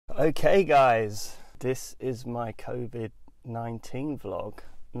Okay guys, this is my COVID-19 vlog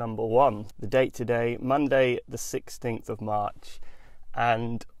number 1. The date today, Monday the 16th of March.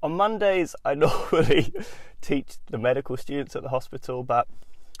 And on Mondays I normally teach the medical students at the hospital, but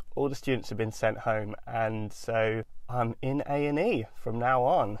all the students have been sent home, and so I'm in A&E from now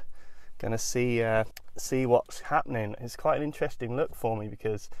on. Gonna see what's happening. It's quite an interesting look for me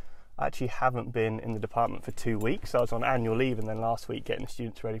because I actually haven't been in the department for 2 weeks. I was on annual leave and then last week getting the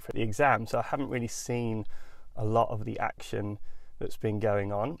students ready for the exam, so I haven't really seen a lot of the action that's been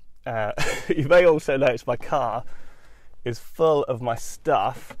going on. You may also notice my car is full of my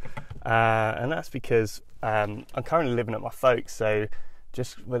stuff, and that's because I'm currently living at my folks, so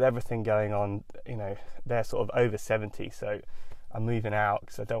just with everything going on, you know, they're sort of over 70, so I'm moving out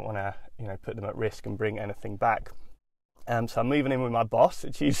because I don't want to, you know, put them at risk and bring anything back. So I'm moving in with my boss,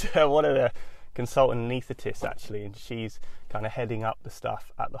 and she's one of the consultant anaesthetists actually, and she's kind of heading up the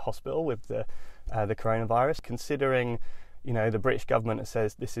stuff at the hospital with the coronavirus. Considering, you know, the British government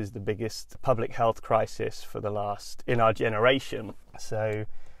says this is the biggest public health crisis in our generation. So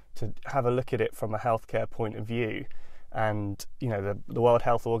to have a look at it from a healthcare point of view, and you know, the World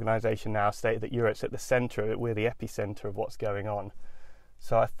Health Organization now stated that Europe's at the centre of it. We're the epicenter of what's going on.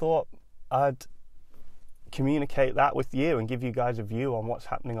 So I thought I'd communicate that with you and give you guys a view on what's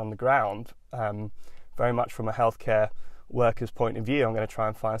happening on the ground, very much from a healthcare worker's point of view. I'm going to try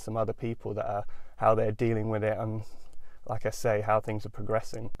and find some other people that are, how they're dealing with it, and like I say, how things are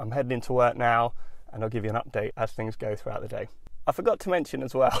progressing. I'm heading into work now, and I'll give you an update as things go throughout the day. I forgot to mention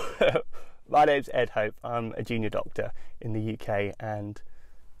as well, my name's Ed Hope. I'm a junior doctor in the UK, and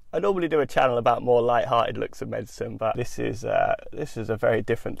I normally do a channel about more light-hearted looks at medicine, but this is a very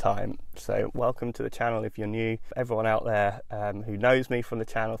different time. So welcome to the channel if you're new. Everyone out there who knows me from the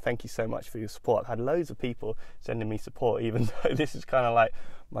channel, thank you so much for your support. I've had loads of people sending me support, even though this is kind of like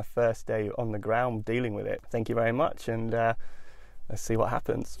my first day on the ground dealing with it. Thank you very much, and let's see what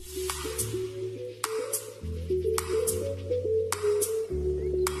happens.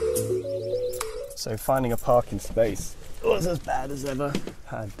 So finding a parking space was as bad as ever.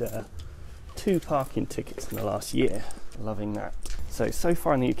 Had 2 parking tickets in the last year. Loving that. So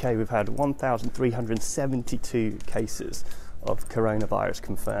far in the UK we've had 1,372 cases of coronavirus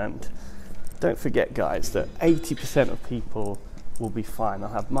confirmed. Don't forget guys that 80% of people will be fine. They'll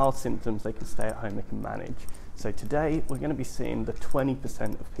have mild symptoms, they can stay at home, they can manage. So today we're going to be seeing the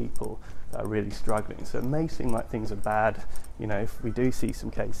 20% of people that are really struggling. So it may seem like things are bad, you know, if we do see some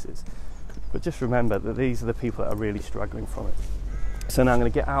cases. But just remember that these are the people that are really struggling from it. So now I'm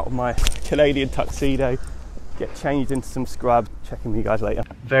going to get out of my Canadian tuxedo, get changed into some scrubs, checking with you guys later.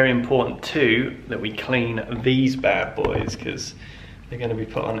 Very important too that we clean these bad boys, because they're going to be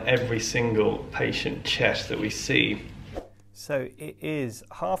put on every single patient chest that we see. So it is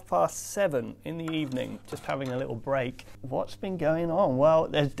 7:30 in the evening, just having a little break. What's been going on? Well,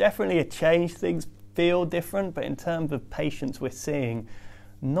 there's definitely a change. Things feel different, but in terms of patients we're seeing,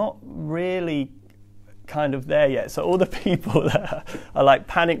 not really kind of there yet. So all the people that are like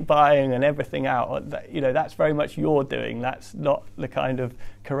panic buying and everything out, you know, that's very much your doing. That's not the kind of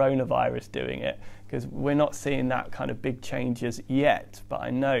coronavirus doing it, because we're not seeing that kind of big changes yet. But I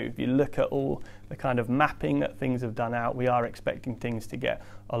know if you look at all the kind of mapping that things have done out, we are expecting things to get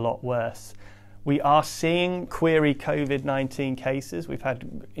a lot worse. We are seeing query COVID-19 cases. We've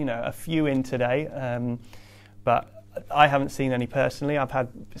had, you know, a few in today, but I haven't seen any personally. I've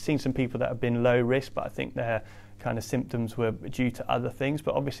seen some people that have been low risk, but I think their kind of symptoms were due to other things.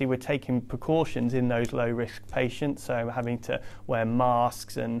 But obviously we're taking precautions in those low risk patients, so we're having to wear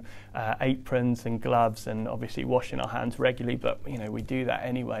masks and aprons and gloves, and obviously washing our hands regularly. But you know, we do that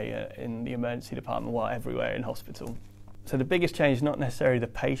anyway in the emergency department, while everywhere in hospital. So the biggest change is not necessarily the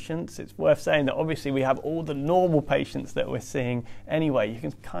patients. It's worth saying that obviously we have all the normal patients that we're seeing anyway. You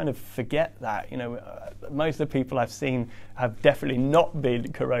can kind of forget that. You know, most of the people I've seen have definitely not been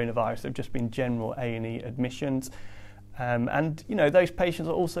coronavirus. They've just been general A&E admissions. And, you know, those patients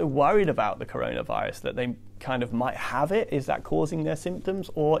are also worried about the coronavirus, that they kind of might have it. Is that causing their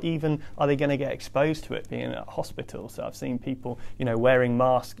symptoms? Or even, are they going to get exposed to it being at a hospital? So I've seen people, you know, wearing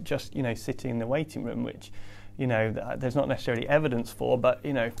masks, just, you know, sitting in the waiting room, which, you know, there's not necessarily evidence for, but,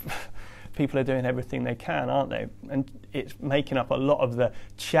 you know, people are doing everything they can, aren't they? And it's making up a lot of the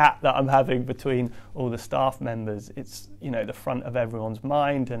chat that I'm having between all the staff members. It's, you know, the front of everyone's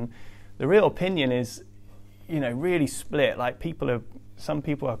mind, and the real opinion is, you know, really split. Like some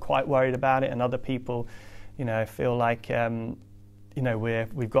people are quite worried about it, and other people, you know, feel like, you know,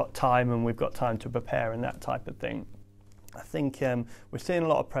 we've got time and we've got time to prepare and that type of thing. I think we're seeing a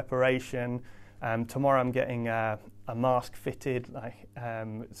lot of preparation. Tomorrow I'm getting a a mask fitted, like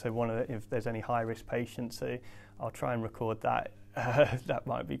so if there's any high risk patients, so I'll try and record that. That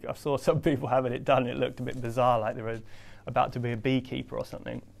might be. I saw some people having it done. It looked a bit bizarre, like they were about to be a beekeeper or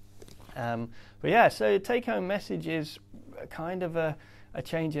something. But yeah, so take home message is kind of a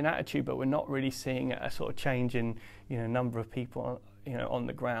change in attitude, but we're not really seeing a sort of change in number of people on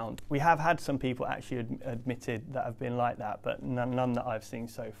the ground. We have had some people actually admitted that have been like that, but none that I've seen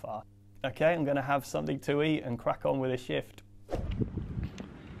so far. Okay, I'm going to have something to eat and crack on with a shift.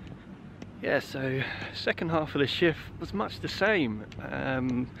 Yeah, so second half of the shift was much the same.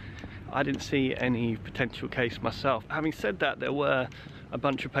 I didn't see any potential case myself. Having said that, there were a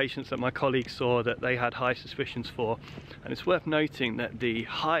bunch of patients that my colleagues saw that they had high suspicions for, and it's worth noting that the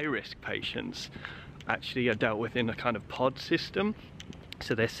high risk patients actually are dealt with in a kind of pod system.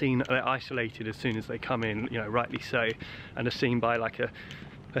 So they're isolated as soon as they come in, rightly so, and are seen by like a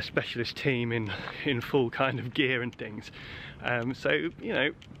specialist team in full kind of gear and things. So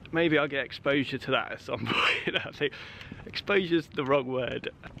maybe I'll get exposure to that at some point. I think exposure's the wrong word.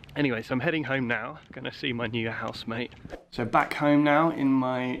 Anyway, so I'm heading home now. I'm gonna see my new housemate. So back home now in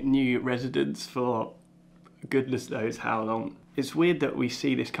my new residence for goodness knows how long. It's weird that we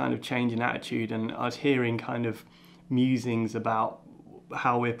see this kind of change in attitude, and I was hearing kind of musings about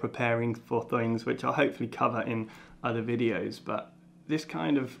how we're preparing for things, which I'll hopefully cover in other videos, but this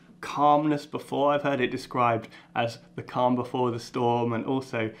kind of calmness before, I've heard it described as the calm before the storm, and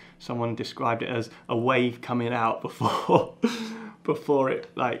also someone described it as a wave coming out before it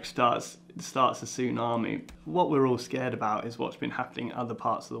like starts a tsunami. What we're all scared about is what's been happening in other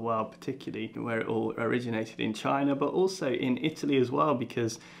parts of the world, particularly where it all originated in China, but also in Italy as well,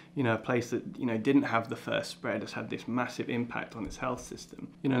 because a place that didn't have the first spread has had this massive impact on its health system.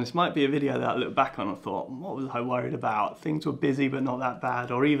 This might be a video that I look back on and thought, what was I worried about? Things were busy but not that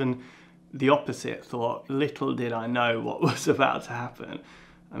bad. Or even the opposite, thought, little did I know what was about to happen.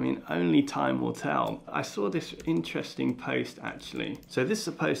 I mean, only time will tell. I saw this interesting post actually. So this is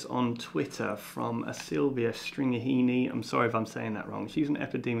a post on Twitter from a Sylvia Stringahini. I'm sorry if I'm saying that wrong. She's an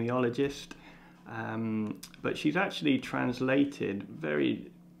epidemiologist, but she's actually translated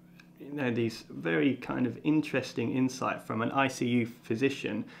these very kind of interesting insight from an ICU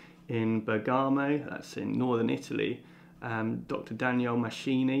physician in Bergamo, that's in northern Italy, Dr. Daniele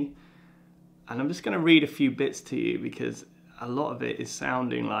Maschini. And I'm just going to read a few bits to you because a lot of it is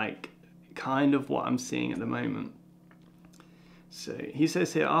sounding like kind of what I'm seeing at the moment. So he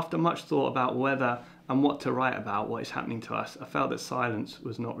says here, after much thought about whether and what to write about what is happening to us, I felt that silence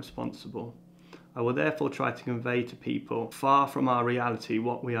was not responsible. I will therefore try to convey to people far from our reality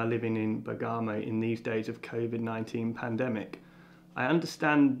what we are living in Bergamo in these days of Covid-19 pandemic. I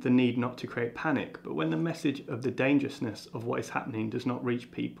understand the need not to create panic, but when the message of the dangerousness of what is happening does not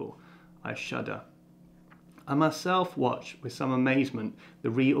reach people, I shudder. I myself watch with some amazement the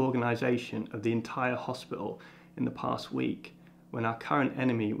reorganisation of the entire hospital in the past week, when our current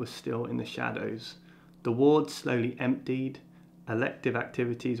enemy was still in the shadows. The wards slowly emptied, elective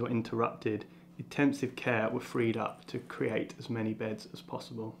activities were interrupted, intensive care were freed up to create as many beds as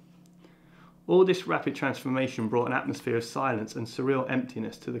possible. All this rapid transformation brought an atmosphere of silence and surreal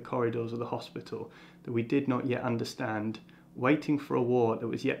emptiness to the corridors of the hospital that we did not yet understand, waiting for a war that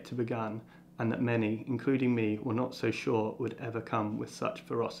was yet to begin, and that many, including me, were not so sure would ever come with such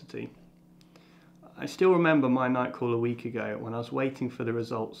ferocity. I still remember my night call a week ago when I was waiting for the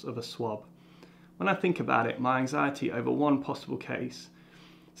results of a swab. When I think about it, my anxiety over one possible case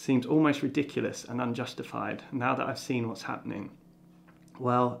seems almost ridiculous and unjustified now that I've seen what's happening.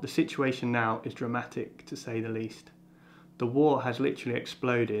 Well, the situation now is dramatic, to say the least. The war has literally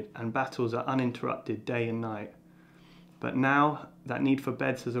exploded and battles are uninterrupted day and night. But now that need for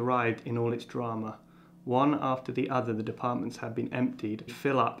beds has arrived in all its drama. One after the other, the departments have been emptied,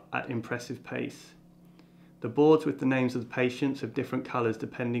 fill up at impressive pace. The boards with the names of the patients of different colours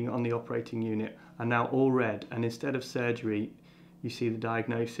depending on the operating unit are now all red, and instead of surgery you see the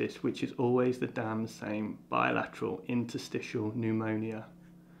diagnosis, which is always the damn same: bilateral interstitial pneumonia.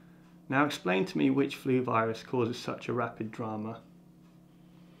 Now explain to me which flu virus causes such a rapid drama.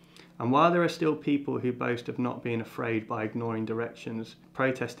 And while there are still people who boast of not being afraid by ignoring directions,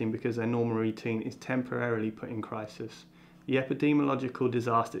 protesting because their normal routine is temporarily put in crisis, the epidemiological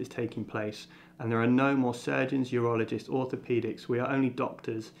disaster is taking place, and there are no more surgeons, urologists, orthopaedics. We are only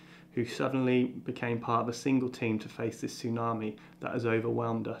doctors who suddenly became part of a single team to face this tsunami that has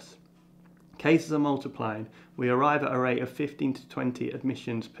overwhelmed us. Cases are multiplying. We arrive at a rate of 15 to 20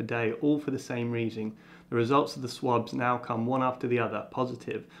 admissions per day, all for the same reason. The results of the swabs now come one after the other: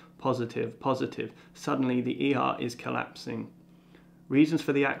 positive, positive, positive. Suddenly the ER is collapsing. Reasons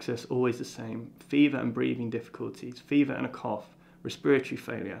for the access always the same: fever and breathing difficulties, fever and a cough, respiratory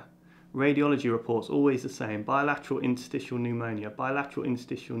failure. Radiology reports always the same: bilateral interstitial pneumonia,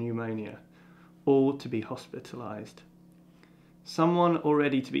 all to be hospitalised. Someone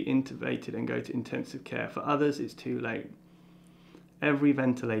already to be intubated and go to intensive care. For others, it's too late. Every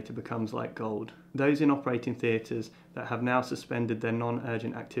ventilator becomes like gold. Those in operating theatres that have now suspended their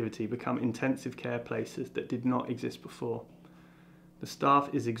non-urgent activity become intensive care places that did not exist before. The staff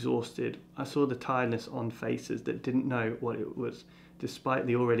is exhausted. I saw the tiredness on faces that didn't know what it was, despite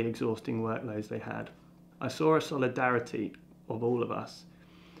the already exhausting workloads they had. I saw a solidarity of all of us,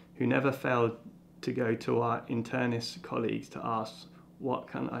 who never failed to go to our internist colleagues to ask, "What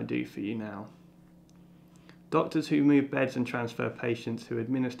can I do for you now?" Doctors who move beds and transfer patients, who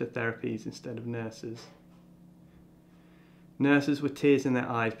administer therapies instead of nurses. Nurses with tears in their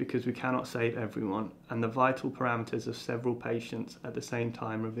eyes because we cannot save everyone, and the vital parameters of several patients at the same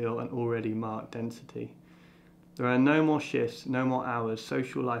time reveal an already marked density. There are no more shifts, no more hours.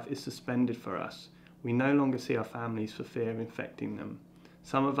 Social life is suspended for us. We no longer see our families for fear of infecting them.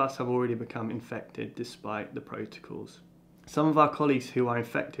 Some of us have already become infected despite the protocols. Some of our colleagues who are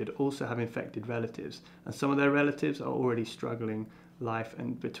infected also have infected relatives, and some of their relatives are already struggling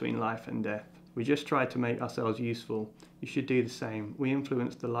between life and death. We just try to make ourselves useful. You should do the same. We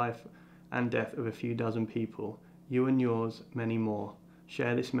influence the life and death of a few dozen people. You and yours, many more.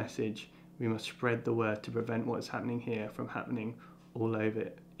 Share this message. We must spread the word to prevent what is happening here from happening all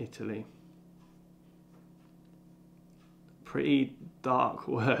over Italy. Pretty dark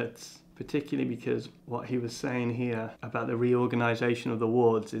words, particularly because what he was saying here about the reorganisation of the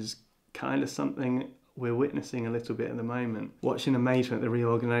wards is kind of something we're witnessing a little bit at the moment. Watch in amazement the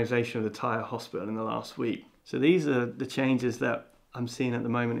reorganisation of the entire hospital in the last week. So these are the changes that I'm seeing at the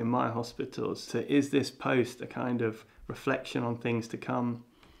moment in my hospitals. So is this post a kind of reflection on things to come?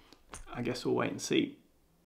 I guess we'll wait and see.